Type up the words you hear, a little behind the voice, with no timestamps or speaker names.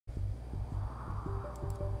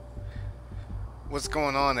What's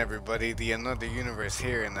going on, everybody? The Another Universe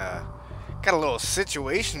here, and got a little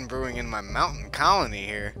situation brewing in my mountain colony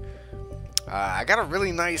here. I got a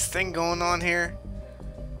really nice thing going on here.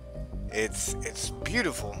 It's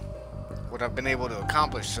beautiful what I've been able to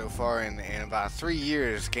accomplish so far in about 3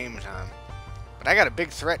 years game time. But I got a big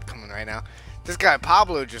threat coming right now. This guy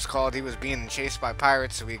Pablo just called. He was being chased by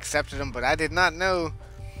pirates, so we accepted him. But I did not know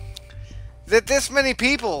that this many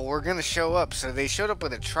people were gonna show up. So they showed up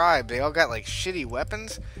with a tribe. They all got like shitty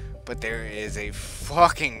weapons, but there is a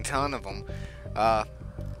fucking ton of them.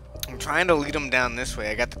 I'm trying to lead them down this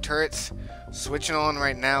way. I got the turrets switching on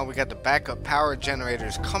right now. We got the backup power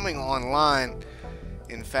generators coming online.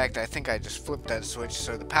 In fact, I think I just flipped that switch,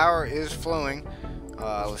 so the power is flowing.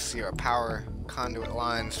 Let's see our power conduit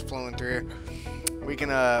lines flowing through here. We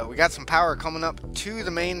got some power coming up to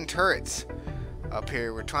the main turrets up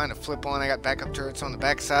here. We're trying to flip on. I got backup turrets on the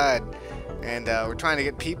back side, and we're trying to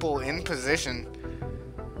get people in position.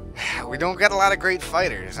 We don't got a lot of great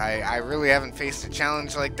fighters. I really haven't faced a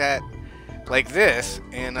challenge like that, like this,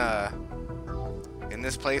 in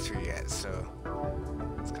this playthrough yet. So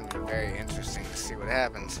it's gonna be very interesting to see what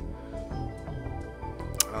happens.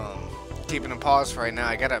 Keeping a pause for right now.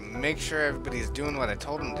 I gotta make sure everybody's doing what I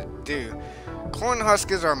told them to do. Cornhusk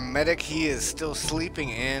is our medic. He is still sleeping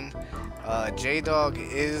in. J-Dog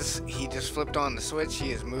he just flipped on the switch.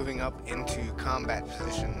 He is moving up into combat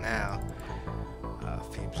position now.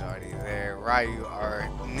 Phoebe's already there. Ryu, our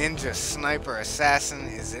ninja sniper assassin,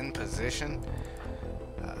 is in position.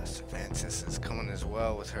 Savantis is coming as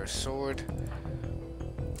well with her sword.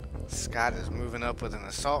 Scott is moving up with an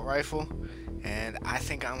assault rifle. And I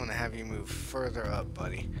think I'm going to have you move further up,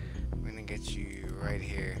 buddy. I'm going to get you right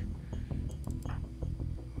here.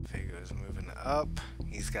 Vago's moving up.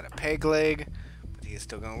 He's got a peg leg, but he is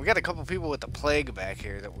still going. We got a couple people with the plague back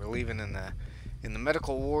here that we're leaving in the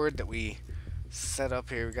medical ward that we set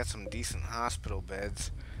up here. We got some decent hospital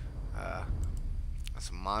beds.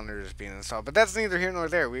 Some monitors being installed, but that's neither here nor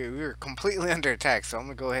there. We were completely under attack, so I'm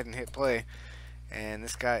going to go ahead and hit play. And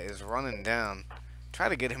this guy is running down. Try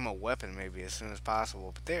to get him a weapon maybe as soon as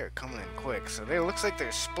possible, but they're coming in quick. So it looks like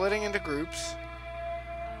they're splitting into groups,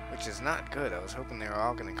 which is not good. I was hoping they were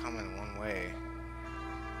all going to come in one way.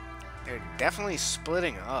 They're definitely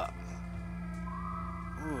splitting up.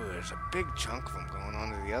 Ooh, there's a big chunk of them going on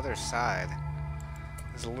to the other side.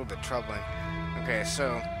 It's a little bit troubling. Okay,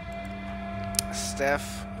 so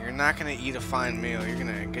Steph, you're not going to eat a fine meal. You're going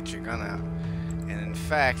to get your gun out. And in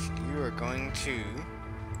fact, you are going to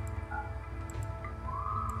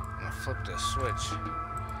flip the switch.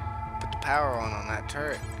 Put the power on that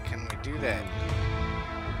turret. Can we do that?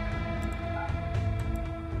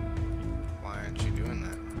 Why aren't you doing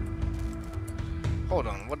that? Hold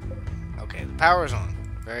on. What? Okay, the power's on.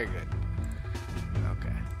 Very good.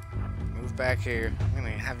 Okay. Move back here. I'm going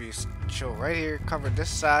to have you chill right here. Cover this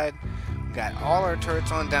side. We got all our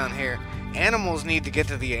turrets on down here. Animals need to get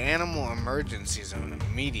to the animal emergency zone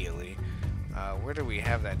immediately. Where do we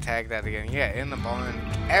have that tagged at again? Yeah, in the barn.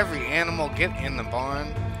 Every animal get in the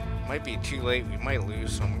barn. Might be too late. We might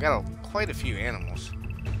lose some. We got quite a few animals.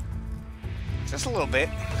 Just a little bit.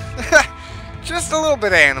 Just a little bit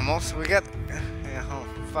of animals. We got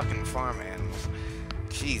fucking farm animals.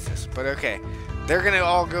 Jesus. But okay. They're going to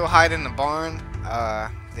all go hide in the barn.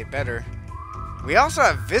 They better. We also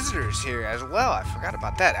have visitors here as well. I forgot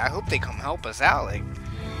about that. I hope they come help us out. Like,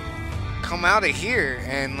 come out of here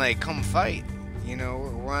and like come fight. You know,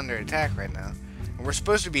 we're under attack right now. And we're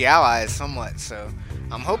supposed to be allies somewhat, so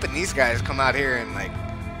I'm hoping these guys come out here and like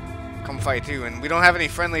come fight too. And we don't have any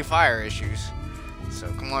friendly fire issues. So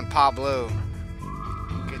come on, Pablo.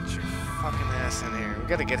 Get your fucking ass in here. We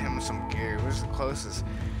gotta get him some gear. Where's the closest?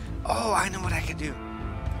 Oh, I know what I could do.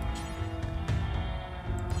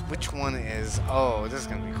 Which one is... Oh, this is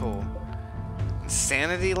gonna be cool.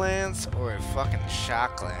 Insanity Lance or a fucking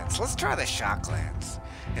Shock Lance? Let's try the Shock Lance.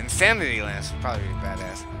 Insanity Lance would probably be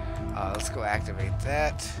badass. Let's go activate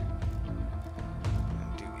that.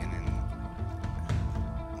 Do in and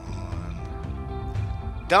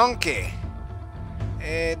on. Donkey!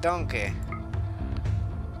 Hey, donkey.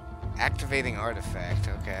 Activating artifact,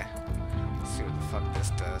 okay. Let's see what the fuck this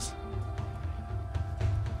does.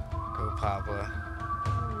 Go, Pablo.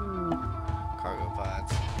 Cargo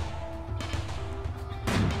pods.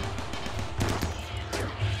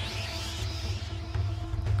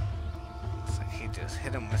 Looks like he just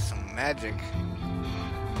hit him with some magic.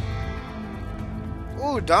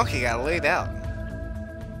 Ooh, donkey got laid out.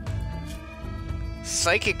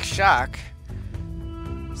 Psychic shock.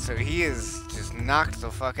 So he is just knocked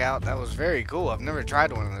the fuck out. That was very cool. I've never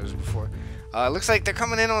tried one of those before. Looks like they're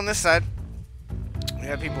coming in on this side. We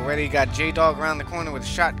have people ready. Got J-Dog around the corner with a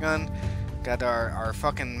shotgun. Got our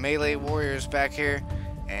fucking melee warriors back here.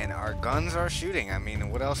 And our guns are shooting. I mean,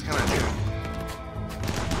 what else can I do?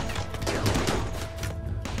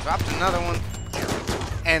 Dropped another one.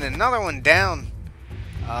 And another one down.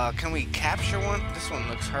 Can we capture one? This one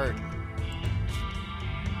looks hurt.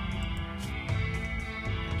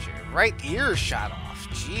 Get your right ear shot off.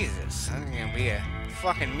 Jesus. I'm gonna be a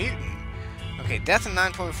fucking mutant. Okay, death in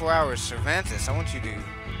 9.4 hours. Cervantes, I want you to...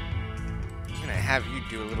 I'm gonna have you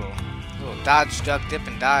do a little dodge, duck, dip,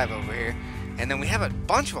 and dive over here. And then we have a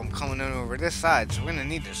bunch of them coming in over this side, so we're gonna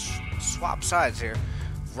need to swap sides here.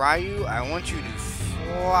 Ryu, I want you to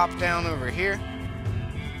flop down over here.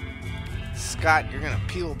 Scott, you're gonna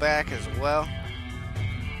peel back as well.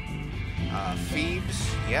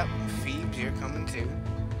 Phoebes, yep, Phoebes, you're coming too.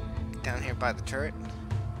 Down here by the turret.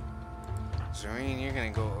 Zareen, you're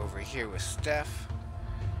gonna go over here with Steph.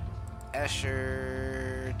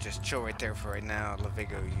 Escher, just chill right there for right now.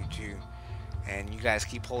 Levigo, you two. And you guys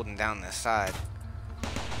keep holding down this side.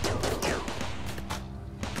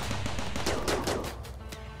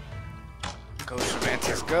 Go,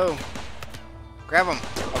 Cervantes, go. Grab him.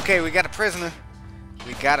 Okay, we got a prisoner.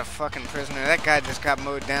 We got a fucking prisoner. That guy just got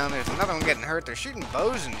mowed down. There's another one getting hurt. They're shooting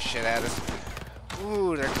bows and shit at us.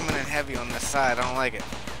 Ooh, they're coming in heavy on this side. I don't like it.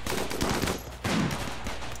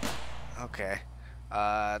 Okay.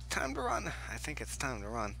 Time to run. I think it's time to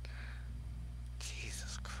run.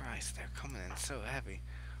 Jesus Christ, they're coming in so heavy.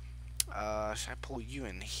 Should I pull you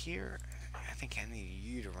in here? I think I need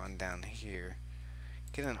you to run down here.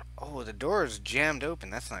 Get in. Oh, the door is jammed open.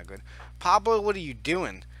 That's not good. Pablo, what are you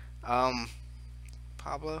doing? Pablo?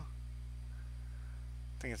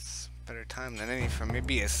 I think it's better time than any for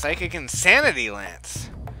maybe a Psychic Insanity Lance.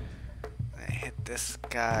 I hit this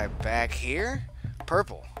guy back here.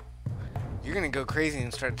 Purple. You're gonna go crazy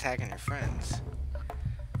and start attacking your friends.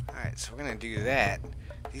 Alright, so we're gonna do that.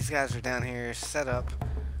 These guys are down here set up.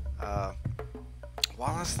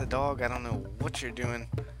 Wallace the dog, I don't know what you're doing.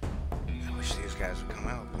 I wish these guys would come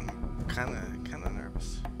out. I'm kinda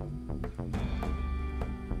nervous.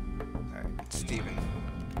 Alright, Steven.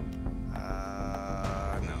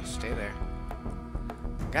 No, stay there.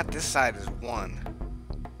 Got this side as one.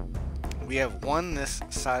 We have won this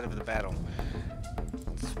side of the battle.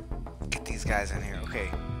 Let's get these guys in here.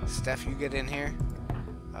 Okay, Steph, you get in here.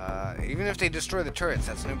 Even if they destroy the turrets,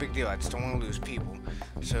 that's no big deal. I just don't want to lose people.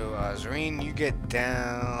 So, Zareen, you get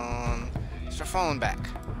down. Start falling back.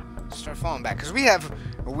 Start falling back, because we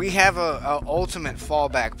have a ultimate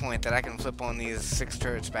fallback point that I can flip on these 6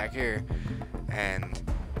 turrets back here, and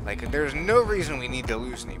like there's no reason we need to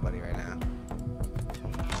lose anybody right now.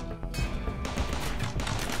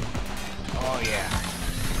 Oh yeah.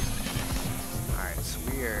 All right, so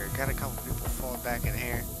we got a couple people fall back in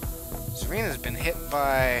here. Serena's been hit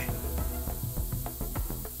by.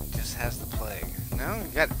 Just has the plague. No, you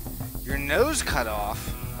got your nose cut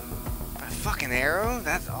off. Fucking arrow?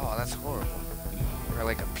 That's horrible. Or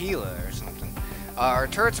like a Pila or something. Our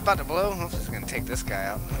turret's about to blow. Hopefully it's gonna take this guy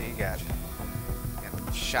out. What do you got?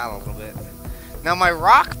 Got shot a little bit. Now my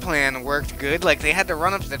rock plan worked good. Like they had to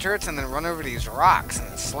run up to the turrets and then run over these rocks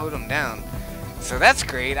and it slowed them down. So that's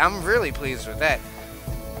great. I'm really pleased with that.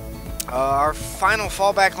 Our final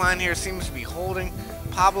fallback line here seems to be holding.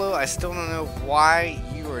 Pablo, I still don't know why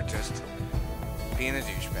you were just being a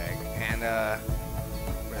douchebag. And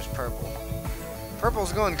where's Purple?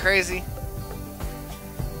 Purple's going crazy.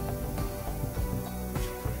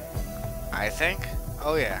 I think.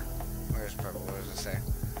 Oh yeah. Where's Purple? What does it say?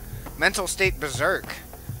 Mental state berserk.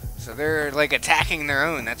 So they're like attacking their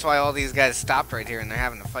own. That's why all these guys stopped right here and they're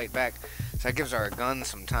having to fight back. So that gives our guns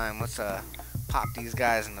some time. Let's pop these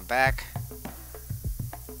guys in the back.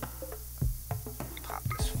 Pop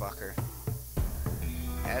this fucker.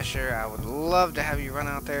 Asher, I would love to have you run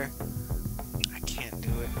out there. I can't do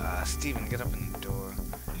it. Steven, get up in the door.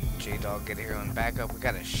 J-Dog, get here and back up. We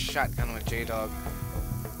got a shotgun with J-Dog.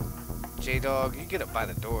 J-Dog, you get up by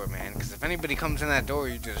the door, man. Because if anybody comes in that door,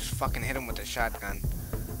 you just fucking hit them with a shotgun.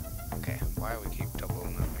 Okay, why do we keep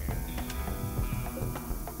doubling up here?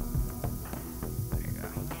 There you go.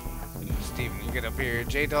 Steven, you get up here.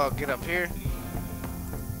 J-Dog, get up here.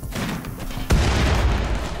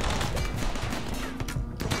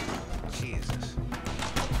 Jesus.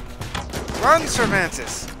 Run,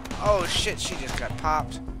 Cervantes! Oh shit, she just got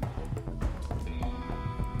popped.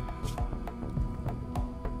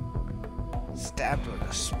 Stabbed with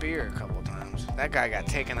a spear a couple times. That guy got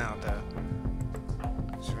taken out though.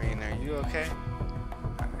 Serene, are you okay?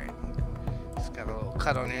 Alright. Just got a little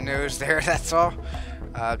cut on your nose there, that's all.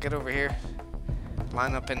 Get over here.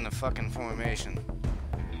 Line up in the fucking formation.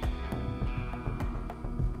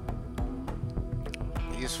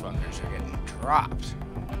 these fuckers are getting dropped.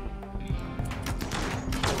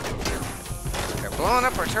 They're blowing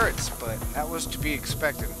up our turrets, but that was to be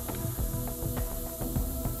expected.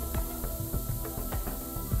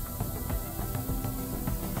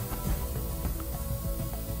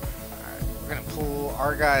 Alright, we're gonna pull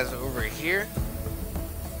our guys over here.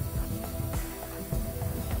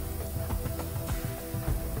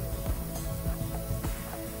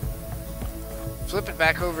 Flip it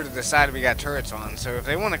back over to the side we got turrets on. So if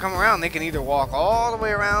they want to come around, they can either walk all the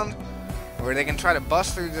way around, or they can try to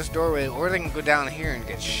bust through this doorway, or they can go down here and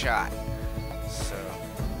get shot. So,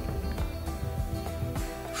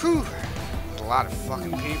 whew, a lot of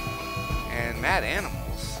fucking people and mad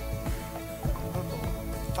animals.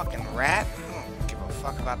 Fucking rat. I don't give a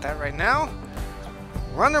fuck about that right now.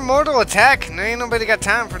 Run their mortal attack. No, ain't nobody got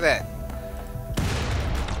time for that.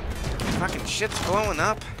 Fucking shit's blowing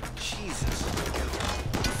up. Jesus.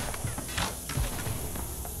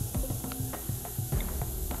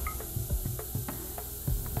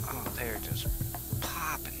 They're just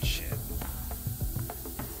popping shit.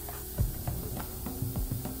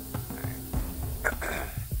 Alright.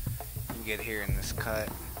 You get here in this cut.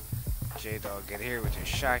 J-Dog, get here with your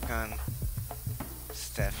shotgun.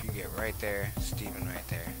 Steph, you get right there. Steven right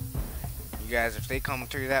there. You guys, if they come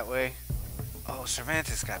through that way... Oh,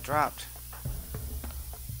 Cervantes got dropped.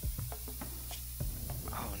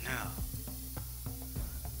 Oh, no.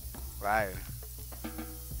 Ryu.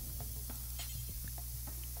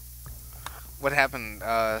 What happened,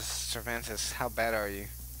 Cervantes? How bad are you?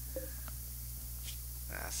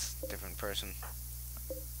 That's a different person.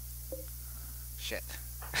 Shit.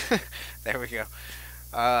 There we go.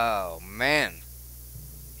 Oh, man.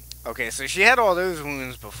 Okay, so she had all those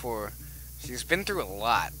wounds before. She's been through a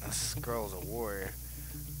lot. This girl's a warrior.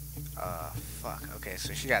 Fuck. Okay,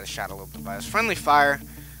 so she got shot a little bit by us. Friendly fire.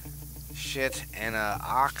 Shit. And,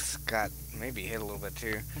 Ox got maybe hit a little bit,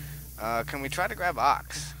 too. Can we try to grab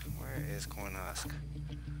Ox? Where is Cornhusk?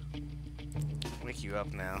 Wake you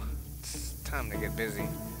up now. It's time to get busy.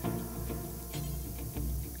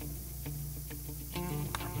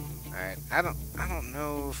 Alright, I don't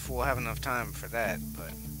know if we'll have enough time for that,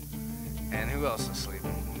 but... And who else is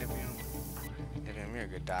sleeping? Nibium, you're a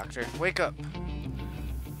good doctor. Wake up!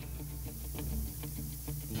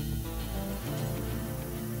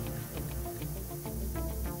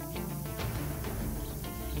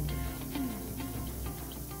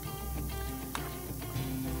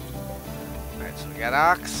 Alright, so we got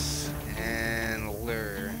Ox and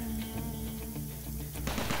Lure.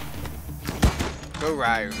 Go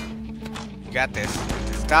Ryu. You got this.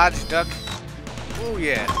 Just dodge, duck. Oh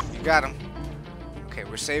yeah, you got him. Okay,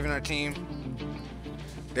 we're saving our team.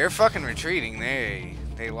 They're fucking retreating.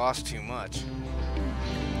 They lost too much.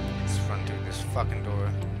 Let's run through this fucking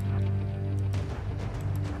door.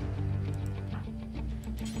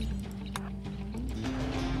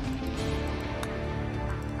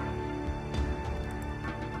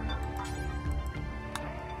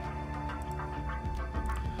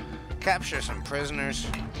 Capture some prisoners.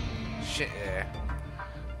 Shit, yeah.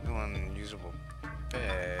 No unusable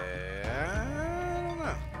bed. I don't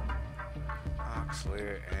know. Oxley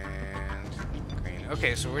and Green.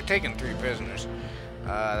 Okay, so we're taking 3 prisoners.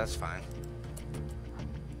 That's fine.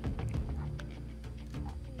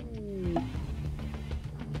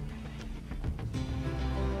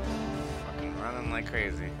 Fucking running like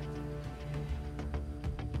crazy.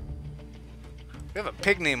 We have a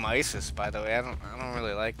pig named Isis, by the way. I don't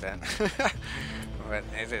really like that. But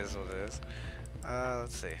it is what it is.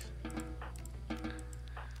 Let's see.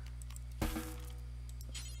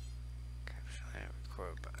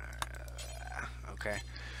 Okay.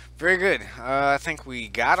 Very good. I think we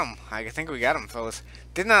got him. I think we got him, fellas.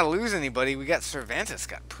 Did not lose anybody. We got Cervantes.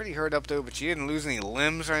 Got pretty hurt up, though, but she didn't lose any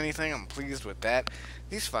limbs or anything. I'm pleased with that.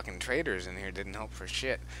 These fucking traders in here didn't help for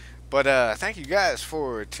shit. But, thank you guys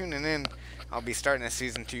for tuning in. I'll be starting a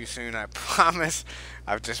Season 2 soon, I promise.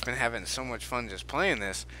 I've just been having so much fun just playing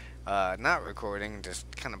this. Not recording,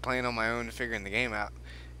 just kind of playing on my own, figuring the game out.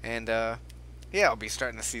 And, yeah, I'll be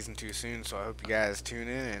starting a Season 2 soon, so I hope you guys tune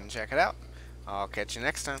in and check it out. I'll catch you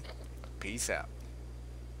next time. Peace out.